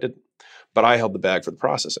clients. I didn't. But I held the bag for the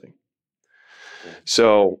processing.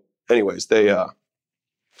 So anyways, they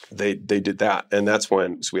did that. And that's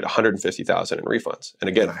when we had $150,000 in refunds. And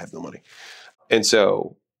again, I have no money. And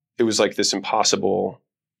so it was like this impossible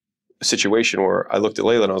situation where I looked at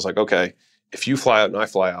Layla and I was like, okay, if you fly out and I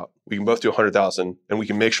fly out, we can both do 100,000 and we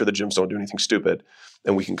can make sure the gyms don't do anything stupid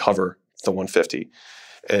and we can cover the 150.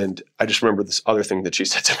 And I just remember this other thing that she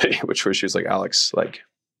said to me, which was, she was like, Alex, like,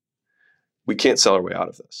 we can't sell our way out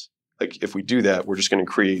of this. Like, if we do that, we're just going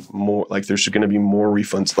to create more, like, there's going to be more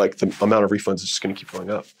refunds. Like, the amount of refunds is just going to keep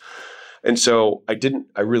going up. And so I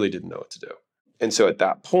really didn't know what to do. And so at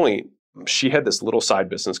that point, she had this little side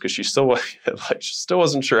business because she still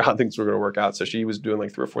wasn't sure how things were going to work out. So she was doing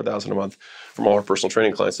like $3,000 or $4,000 a month from all her personal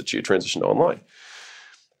training clients that she had transitioned to online.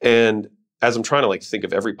 And as I'm trying to like think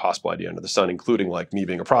of every possible idea under the sun, including like me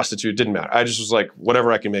being a prostitute, didn't matter. I just was like,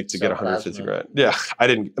 whatever I can make to get 150 grand. Yeah. But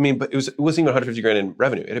it wasn't even 150 grand in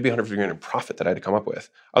revenue. It'd be 150 grand in profit that I had to come up with.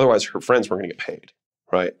 Otherwise her friends weren't going to get paid.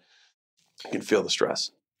 Right. You can feel the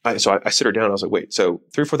stress. So I sit her down. I was like, wait, so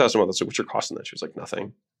 $3,000 or $4,000 a month. So what's your cost in that? She was like,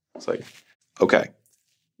 nothing. It's like, okay,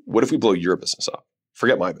 what if we blow your business up?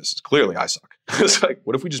 Forget my business. Clearly I suck. It's like,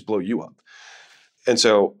 what if we just blow you up? And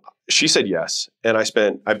so she said yes. And I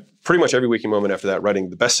pretty much every waking moment after that writing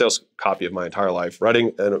the best sales copy of my entire life,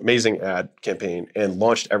 writing an amazing ad campaign, and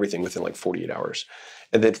launched everything within like 48 hours.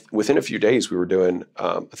 And then within a few days, we were doing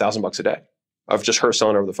 $1,000 a day of just her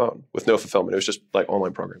selling over the phone with no fulfillment. It was just like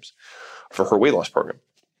online programs for her weight loss program.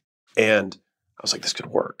 And I was like, this could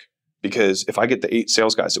work. Because if I get the 8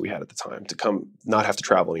 sales guys that we had at the time to come, not have to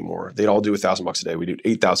travel anymore, they'd all do $1,000 a day. We do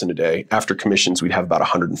 8,000 a day. After commissions, we'd have about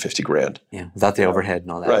 150 grand. Yeah, without the overhead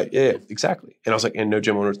and all that. Right. Yeah, exactly. And I was like, and no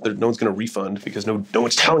gym owners, no one's going to refund because no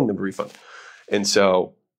one's telling them to refund. And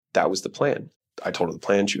so that was the plan. I told her the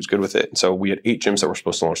plan. She was good with it. And so we had 8 gyms that were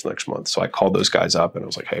supposed to launch the next month. So I called those guys up and I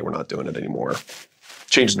was like, hey, we're not doing it anymore.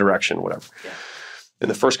 Change the direction, whatever. Yeah. And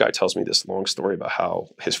the first guy tells me this long story about how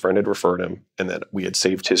his friend had referred him and that we had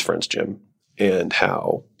saved his friend's gym and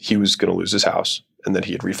how he was going to lose his house and that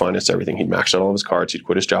he had refinanced everything. He'd maxed out all of his cards. He'd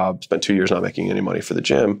quit his job, spent 2 years not making any money for the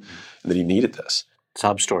gym, and that he needed this.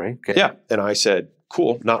 Sob story. Okay. Yeah. And I said,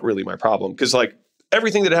 cool, not really my problem. Because like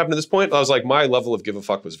everything that happened to this point, I was like, my level of give a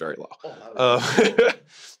fuck was very low.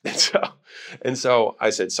 And so I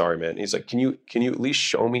said, sorry, man. And he's like, can you at least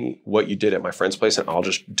show me what you did at my friend's place and I'll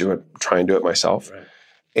just try and do it myself. Right.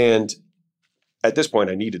 And at this point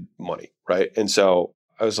I needed money. Right. And so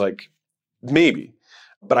I was like, maybe,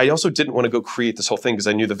 but I also didn't want to go create this whole thing because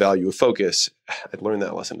I knew the value of focus. I'd learned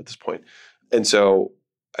that lesson at this point. And so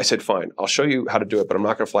I said, fine, I'll show you how to do it, but I'm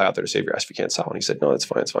not going to fly out there to save your ass if you can't sell. And he said, no, that's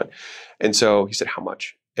fine. It's fine. And so he said, how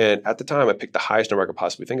much? And at the time I picked the highest number I could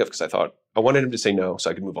possibly think of because I thought I wanted him to say no so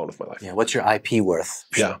I could move on with my life. Yeah. What's your IP worth?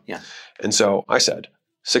 Yeah. Yeah. And so I said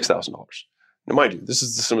 $6,000. Now, mind you, this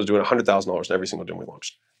was doing $100,000 in every single gym we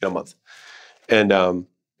launched in a month. And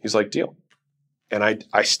he's like, deal. And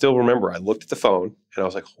I still remember I looked at the phone and I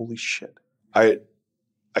was like, holy shit. I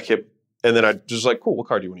kept, and then I just like, cool, what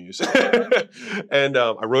card do you want to use? And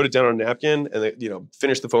I wrote it down on a napkin and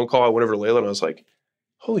finished the phone call. I went over to Layla and I was like,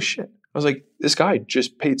 holy shit. I was like, this guy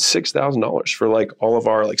just paid $6,000 for like all of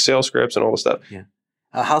our like sales scripts and all this stuff. Yeah.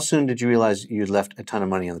 How soon did you realize you'd left a ton of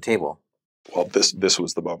money on the table? Well, this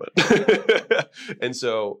was the moment. And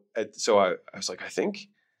so I was like, I think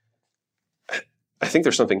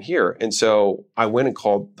there's something here. And so I went and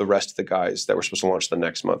called the rest of the guys that were supposed to launch the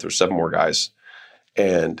next month. There's 7 more guys.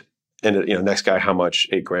 And next guy, how much?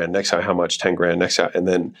 $8,000. Next guy, how much? $10,000. Next guy. And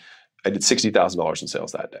then I did $60,000 in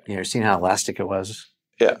sales that day. Yeah, you're seeing how elastic it was.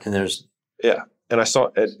 Yeah. And and I saw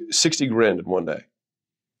it $60,000 in one day.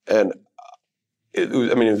 And it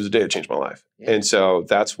was a day that changed my life. Yeah. And so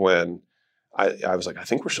that's when I was like, I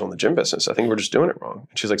think we're still in the gym business. I think we're just doing it wrong.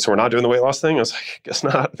 And she's like, so we're not doing the weight loss thing? I was like, guess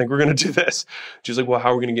not. I think we're going to do this. She's like, well,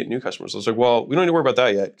 how are we going to get new customers? I was like, well, we don't need to worry about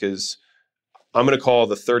that yet because I'm going to call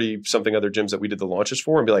the 30-something other gyms that we did the launches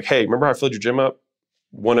for and be like, hey, remember how I filled your gym up?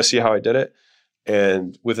 Want to see how I did it?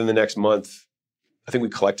 And within the next month, I think we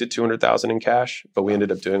collected $200,000 in cash, but we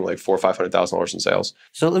ended up doing like $400,000 or $500,000 in sales.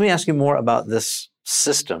 So let me ask you more about this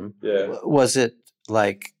system. Yeah. Was it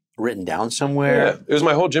like written down somewhere? Yeah, it was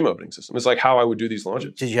my whole gym opening system. It's like how I would do these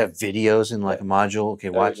launches. Did you have videos in like a module? Okay,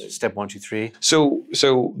 watch step 1, 2, 3.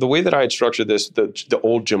 So the way that I had structured this, the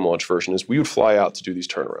old gym launch version is we would fly out to do these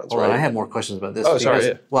turnarounds. Well, right? I have more questions about this. Oh, sorry.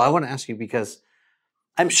 Yeah. Well, I want to ask you because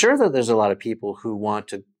I'm sure that there's a lot of people who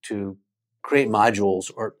want to create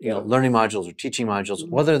modules or learning modules or teaching modules,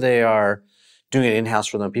 whether they are doing it in-house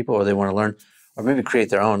for them people or they want to learn or maybe create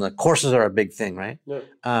their own. Like courses are a big thing, right?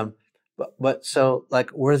 Yeah. But so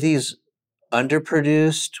like were these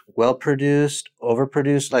underproduced, well-produced,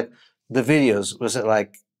 overproduced? Like the videos, was it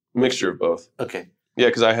like Mixture of both. Okay. Yeah,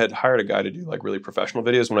 because I had hired a guy to do like really professional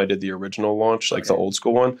videos when I did the original launch, like the old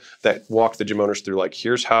school one, that walked the gym owners through like,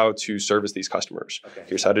 here's how to service these customers. Okay.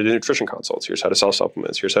 Here's how to do nutrition consults. Here's how to sell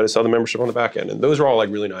supplements. Here's how to sell the membership on the back end. And those are all like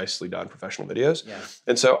really nicely done professional videos. Yeah.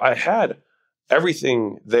 And so I had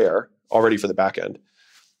everything there already for the back end.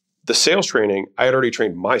 The sales training, I had already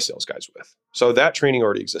trained my sales guys with. So that training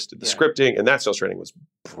already existed. The scripting and that sales training was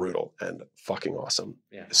brutal and fucking awesome.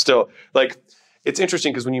 Yeah. Still, like, it's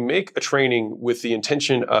interesting because when you make a training with the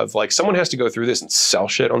intention of like someone has to go through this and sell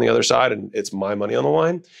shit on the other side and it's my money on the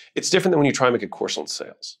line, it's different than when you try and make a course on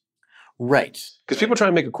sales. Right. Because people try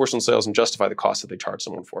and make a course on sales and justify the cost that they charge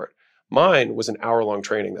someone for it. Mine was an hour-long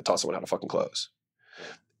training that taught someone how to fucking close.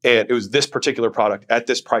 And it was this particular product at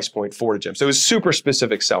this price point for the gym. So it was super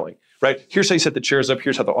specific selling, right? Here's how you set the chairs up.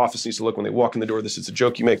 Here's how the office needs to look when they walk in the door. This is a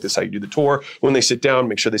joke you make. This is how you do the tour. When they sit down,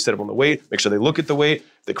 make sure they sit up on the weight. Make sure they look at the weight.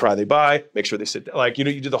 If they cry, they buy. Make sure they sit down. Like,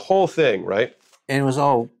 you do the whole thing, right? And it was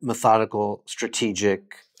all methodical,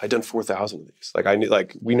 strategic. I'd done 4,000 of these. Like, I knew,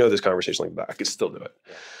 like, we know this conversation like that. I could still do it.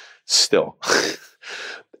 Yeah. Still.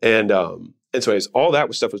 And so anyways, all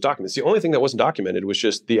that stuff was documented. The only thing that wasn't documented was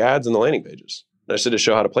just the ads and the landing pages. And I said to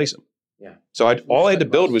show how to place them. Yeah. So all I had to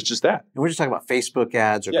build was just that. And we're just talking about Facebook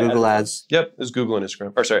ads or Google ads. Yep. It was Google and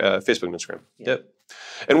Instagram. Or sorry, Facebook and Instagram. Yeah. Yep.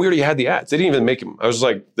 And we already had the ads. They didn't even make them. I was just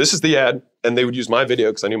like, this is the ad. And they would use my video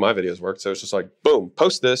because I knew my videos worked. So it's just like, boom,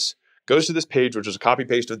 post this. Goes to this page, which is a copy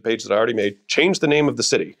paste of the page that I already made. Change the name of the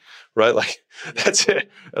city, right? Like, that's it.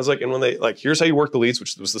 I was like, and when they, like, here's how you work the leads,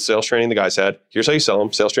 which was the sales training the guys had. Here's how you sell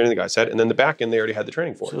them, sales training the guys had. And then the back end, they already had the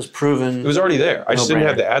training for it. So it was proven. It was already there. I just didn't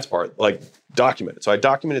have the ads part, like, documented. So I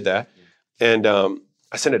documented that. And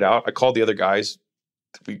I sent it out. I called the other guys.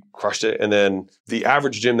 We crushed it. And then the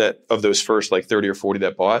average gym that of those first, like, 30 or 40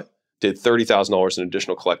 that bought did $30,000 in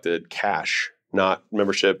additional collected cash, not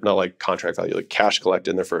membership, not like contract value, like cash collected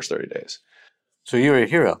in their first 30 days. So you were a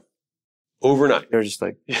hero. Overnight. They're just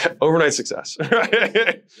like... Yeah, overnight success.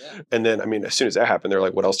 Yeah. And then, I mean, as soon as that happened, they're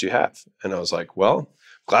like, what else do you have? And I was like, well,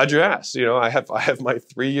 glad you asked. You know, I have my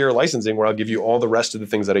 3-year licensing where I'll give you all the rest of the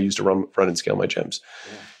things that I use to run and scale my gyms.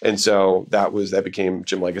 Yeah. And so that became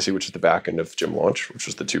Gym Legacy, which is the back end of Gym Launch, which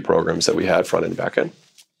was the 2 programs that we had, front end and back end,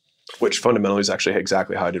 which fundamentally is actually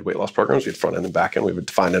exactly how I did weight loss programs. We had front end and back end. We have a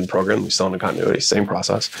defined end program. We sell into continuity, same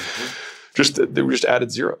process. Mm-hmm. They were just added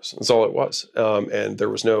zeros. That's all it was. And there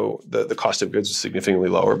was the cost of goods was significantly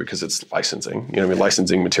lower because it's licensing. You know what I mean?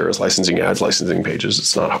 Licensing materials, licensing ads, licensing pages.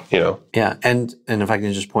 It's not, you know. Yeah. And if I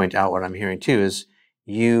can just point out what I'm hearing too is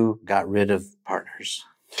you got rid of partners.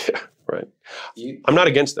 Yeah, right. I'm not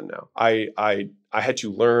against them now. I had to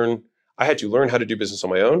learn how to do business on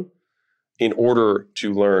my own in order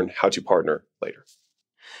to learn how to partner later.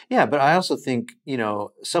 Yeah, but I also think,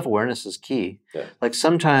 self-awareness is key. Yeah. Like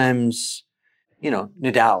sometimes,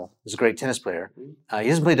 Nadal is a great tennis player. He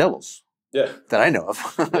doesn't play doubles. Yeah. That I know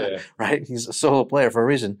of. Yeah. Right? He's a solo player for a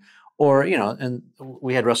reason. Or, and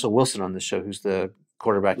we had Russell Wilson on this show, who's the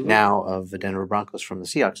quarterback now of the Denver Broncos from the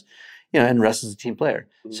Seahawks. And Russ is a team player.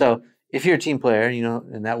 Mm-hmm. So if you're a team player,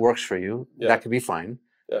 and that works for you, that could be fine.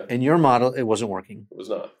 Yeah. In your model, it wasn't working. It was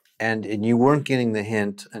not. And you weren't getting the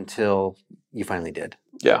hint until you finally did.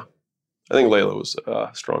 Yeah. I think Layla was a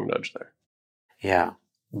strong nudge there. Yeah.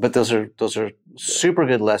 But those are super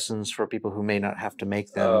good lessons for people who may not have to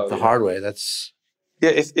make them the hard way. That's...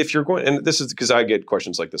 Yeah, if you're going, and this is because I get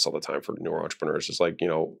questions like this all the time from newer entrepreneurs. It's like,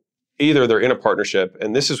 either they're in a partnership,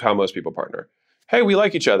 and this is how most people partner. Hey, we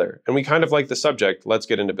like each other, and we kind of like the subject. Let's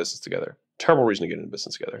get into business together. Terrible reason to get into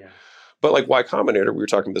business together. Yeah. But like Y Combinator, we were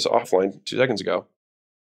talking about this offline 2 seconds ago.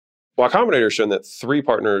 Y Combinator has shown that 3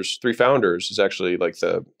 founders is actually like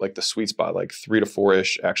the sweet spot, like 3 to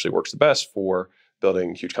 4-ish actually works the best for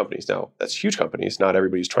building huge companies. Now, that's huge companies. Not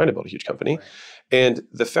everybody's trying to build a huge company. Right. And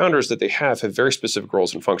the founders that they have very specific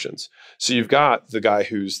roles and functions. So you've got the guy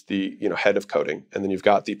who's the head of coding, and then you've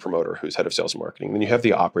got the promoter who's head of sales and marketing. Then you have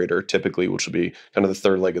the operator, typically, which will be kind of the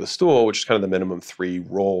third leg of the stool, which is kind of the minimum 3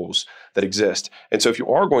 roles that exist. And so if you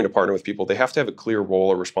are going to partner with people, they have to have a clear role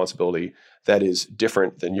or responsibility that is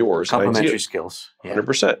different than yours. Complementary skills.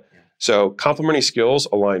 100%. Yeah. So complementing skills,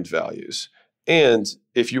 aligned values. And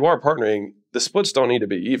if you are partnering, the splits don't need to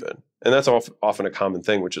be even. And that's often a common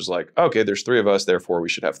thing, which is like, okay, there's 3 of us, therefore we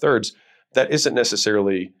should have thirds. That isn't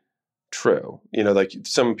necessarily true. Like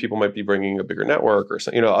some people might be bringing a bigger network or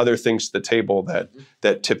other things to the table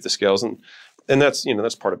that tip the scales. And that's,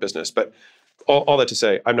 that's part of business. But all that to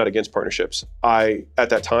say, I'm not against partnerships. I, at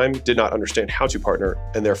that time, did not understand how to partner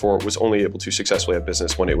and therefore was only able to successfully have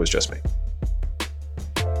business when it was just me.